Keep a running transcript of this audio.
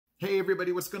Hey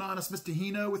everybody, what's going on? It's Mr.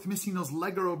 Hino with Miss Hino's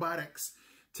Lego Robotics.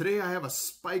 Today I have a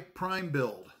Spike Prime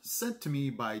build sent to me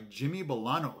by Jimmy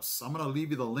Bolanos. I'm going to leave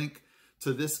you the link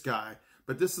to this guy,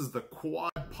 but this is the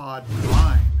Quadpod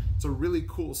Prime. It's a really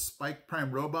cool Spike Prime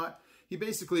robot. He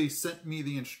basically sent me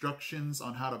the instructions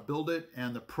on how to build it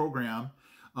and the program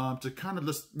to kind of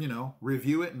just,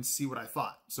 review it and see what I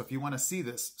thought. So if you want to see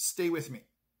this, stay with me.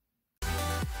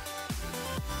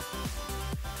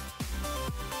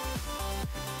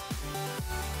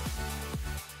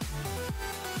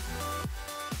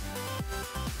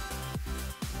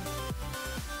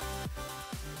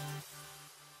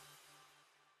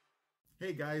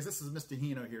 Hey guys, this is Mr.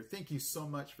 Hino here. Thank you so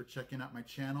much for checking out my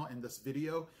channel and this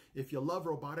video. If you love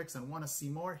robotics and want to see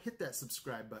more, hit that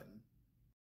subscribe button.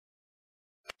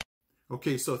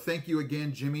 Okay, so thank you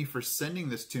again, Jimmy, for sending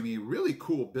this to me. Really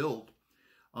cool build.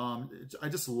 I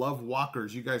just love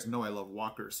walkers. You guys know I love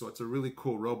walkers, so it's a really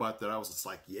cool robot that I was just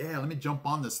like, yeah, let me jump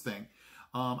on this thing.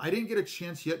 I didn't get a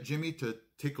chance yet, Jimmy, to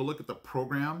take a look at the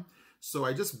program, so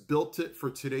I just built it for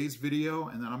today's video,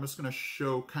 and then I'm just going to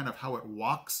show kind of how it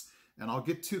walks. And I'll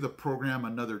get to the program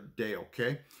another day,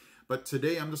 okay? But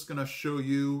today I'm just gonna show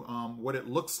you what it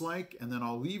looks like, and then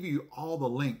I'll leave you all the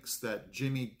links that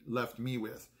Jimmy left me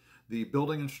with, the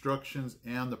building instructions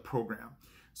and the program.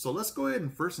 So let's go ahead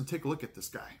and first take a look at this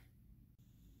guy.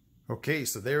 Okay,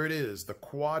 so there it is, the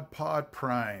Quadpod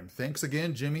Prime. Thanks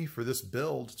again, Jimmy, for this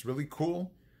build. It's really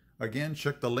cool. Again,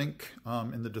 check the link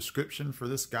in the description for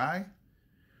this guy.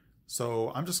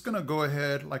 So I'm just going to go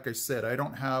ahead, like I said, I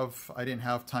didn't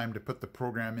have time to put the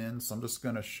program in, so I'm just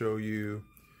going to show you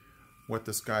what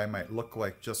this guy might look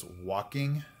like just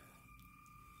walking.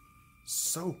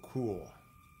 So cool.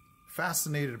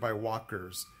 Fascinated by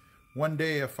walkers. One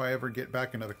day, if I ever get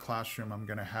back into the classroom, I'm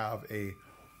going to have a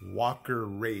walker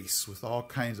race with all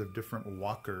kinds of different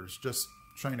walkers, just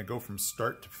trying to go from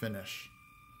start to finish.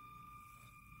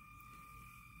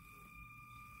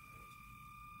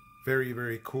 Very,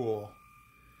 very cool.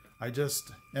 I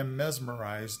just am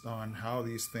mesmerized on how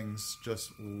these things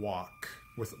just walk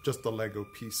with just the Lego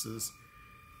pieces.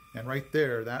 And right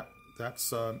there,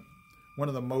 that's one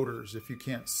of the motors. If you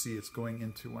can't see, it's going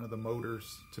into one of the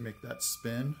motors to make that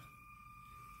spin.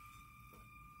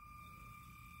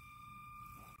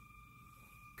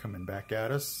 Coming back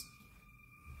at us.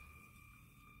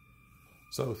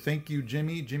 So thank you,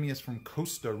 Jimmy. Jimmy is from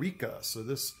Costa Rica. So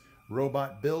this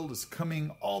robot build is coming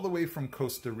all the way from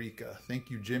Costa Rica. Thank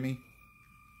you, Jimmy.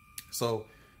 So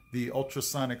the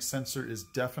ultrasonic sensor is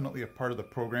definitely a part of the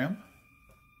program.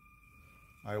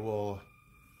 I will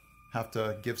have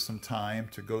to give some time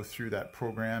to go through that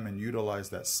program and utilize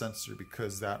that sensor,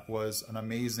 because that was an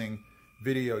amazing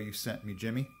video you sent me,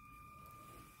 Jimmy.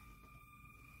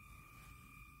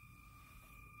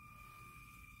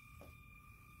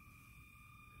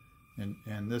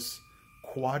 And this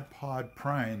Quadpod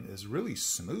Prime is really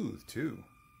smooth too.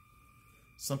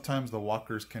 Sometimes the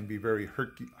walkers can be very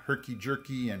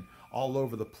herky-jerky and all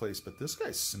over the place, but this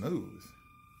guy's smooth.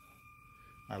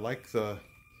 I like the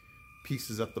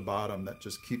pieces at the bottom that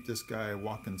just keep this guy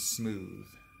walking smooth.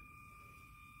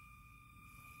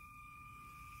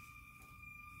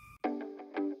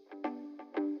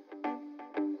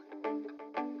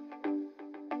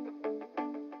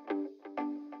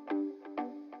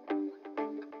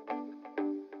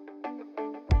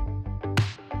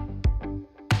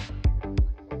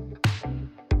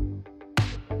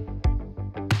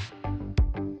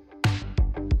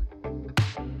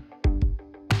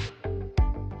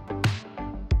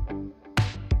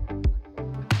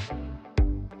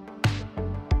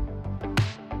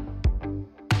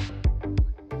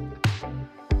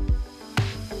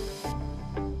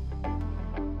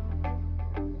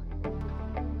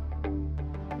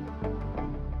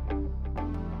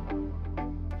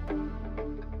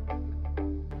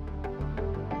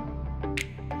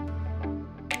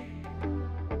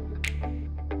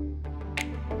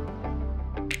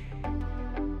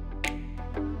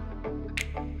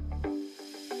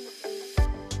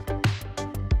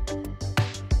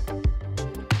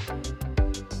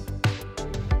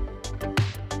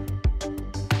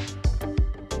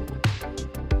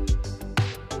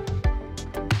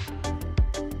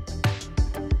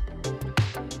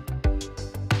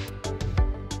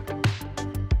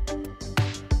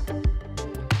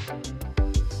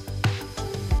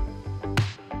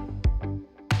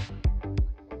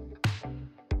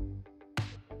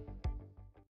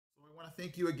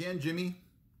 Thank you again, Jimmy.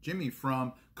 Jimmy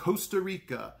from Costa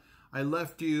Rica. I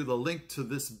left you the link to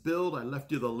this build. I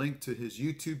left you the link to his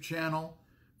YouTube channel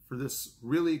for this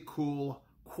really cool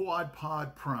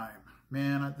Quadpod Prime.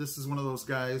 Man, this is one of those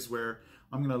guys where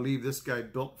I'm gonna leave this guy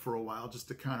built for a while just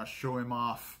to kind of show him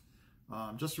off.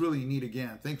 Just really neat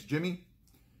again. Thanks, Jimmy.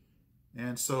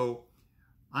 And so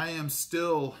I am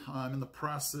still in the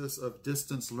process of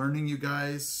distance learning, you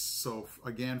guys. So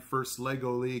again, first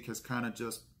Lego League has kind of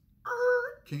just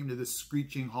came to this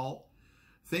screeching halt.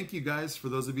 Thank you guys for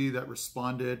those of you that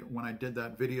responded when I did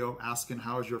that video asking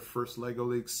how is your first Lego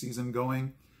League season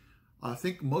going. I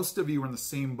think most of you are in the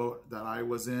same boat that I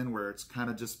was in, where it's kind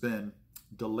of just been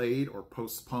delayed or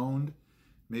postponed,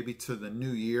 maybe to the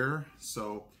new year.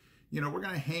 So, you know, we're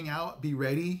going to hang out, be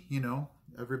ready. You know,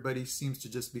 everybody seems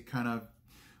to just be kind of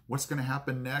what's going to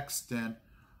happen next. And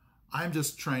I'm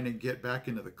just trying to get back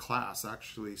into the class,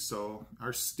 actually. So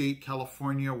our state,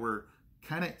 California, we're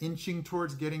kind of inching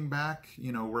towards getting back.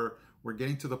 You know, we're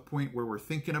getting to the point where we're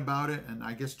thinking about it, and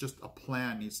I guess just a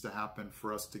plan needs to happen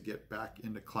for us to get back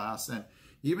into class. And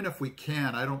even if we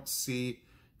can, I don't see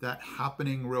that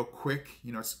happening real quick.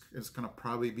 You know, it's going to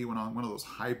probably be one of those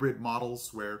hybrid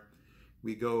models where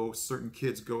we go, certain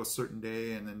kids go a certain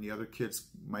day, and then the other kids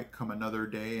might come another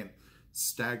day, and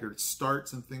staggered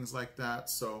starts and things like that.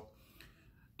 So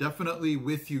definitely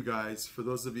with you guys, for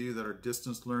those of you that are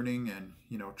distance learning and,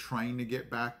 you know, trying to get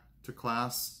back to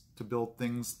class to build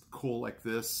things cool like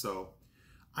this. So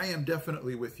I am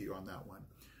definitely with you on that one.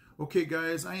 Okay,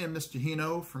 guys, I am Mr.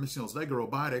 Hino from Mr. Hino's Lego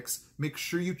Robotics. Make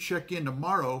sure you check in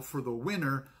tomorrow for the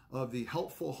winner of the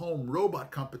Helpful Home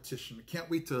Robot Competition. I can't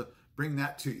wait to bring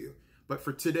that to you. But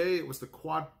for today, it was the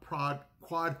Quadpod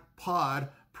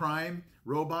Prime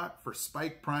robot for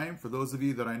Spike Prime. For those of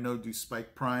you that I know do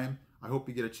Spike Prime, I hope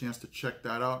you get a chance to check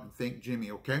that out, and thank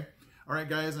Jimmy, okay? All right,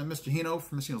 guys, I'm Mr. Hino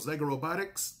from Mr. Hino's Lego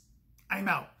Robotics. I'm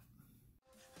out.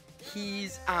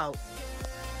 He's out.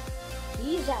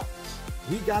 He's out.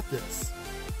 We got this.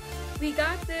 We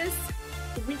got this.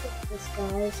 We got this,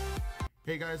 guys.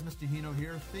 Hey guys, Mr. Hino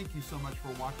here. Thank you so much for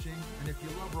watching. And if you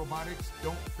love robotics,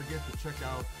 don't forget to check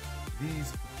out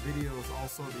these videos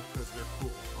also, because they're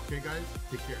cool. Okay guys,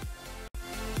 take care.